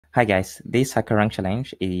Hi guys, this HackerRank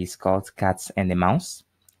challenge is called Cats and the Mouse,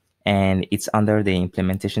 and it's under the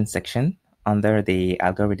implementation section, under the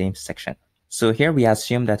algorithms section. So here we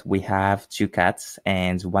assume that we have two cats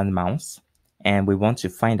and one mouse, and we want to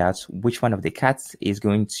find out which one of the cats is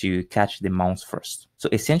going to catch the mouse first. So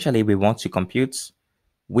essentially we want to compute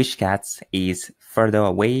which cat is further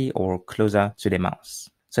away or closer to the mouse.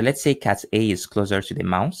 So let's say cat A is closer to the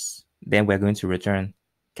mouse, then we're going to return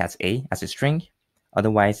cat A as a string.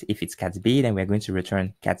 Otherwise, if it's cat B, then we're going to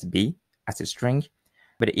return cat B as a string.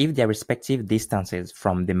 But if their respective distances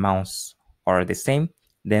from the mouse are the same,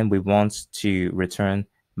 then we want to return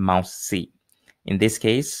mouse C. In this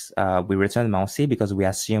case, we return mouse C because we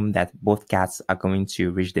assume that both cats are going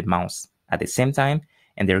to reach the mouse at the same time,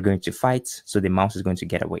 and they're going to fight, so the mouse is going to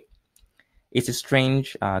get away. It's a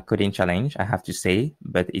strange coding challenge, I have to say,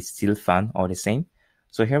 but it's still fun all the same.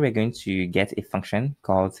 So here we're going to get a function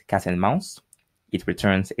called cat and mouse. It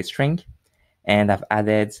returns a string, and I've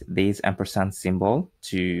added this ampersand symbol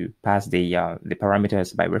to pass the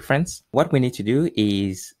parameters by reference. What we need to do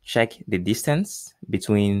is check the distance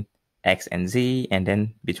between x and z, and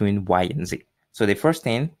then between y and z. So the first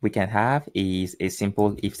thing we can have is a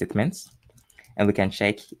simple if statement, and we can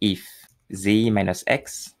check if z minus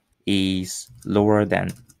x is lower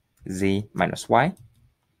than z minus y.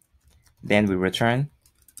 Then we return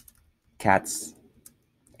cat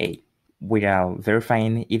A. We are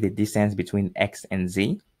verifying if the distance between x and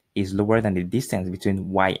z is lower than the distance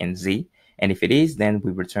between y and z. And if it is, then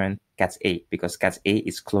we return cat A, because cat A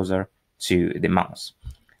is closer to the mouse.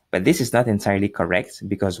 But this is not entirely correct,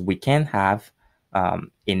 because we can have a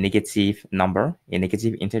negative number, a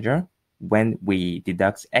negative integer, when we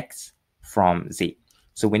deduct x from z.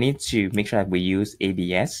 So we need to make sure that we use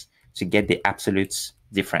ABS to get the absolute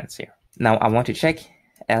difference here. Now I want to check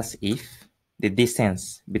else if the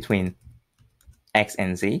distance between x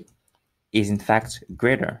and z is in fact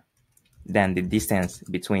greater than the distance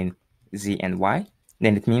between z and y,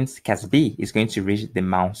 then it means cat B is going to reach the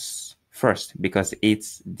mouse first, because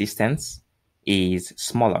its distance is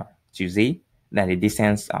smaller to z than the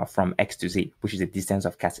distance from x to z, which is the distance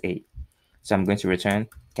of cat A. So I'm going to return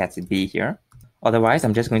cat B here. Otherwise,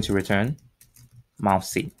 I'm just going to return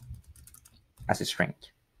mouse C as a string.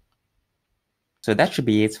 So that should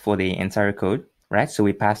be it for the entire code, right? So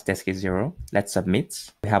we passed test case 0. Let's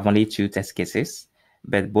submit. We have only 2 test cases,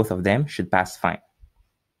 but both of them should pass fine.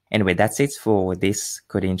 Anyway, that's it for this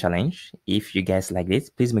coding challenge. If you guys liked it,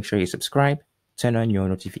 please make sure you subscribe, turn on your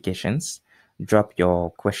notifications, drop your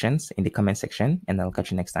questions in the comment section, and I'll catch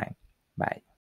you next time. Bye.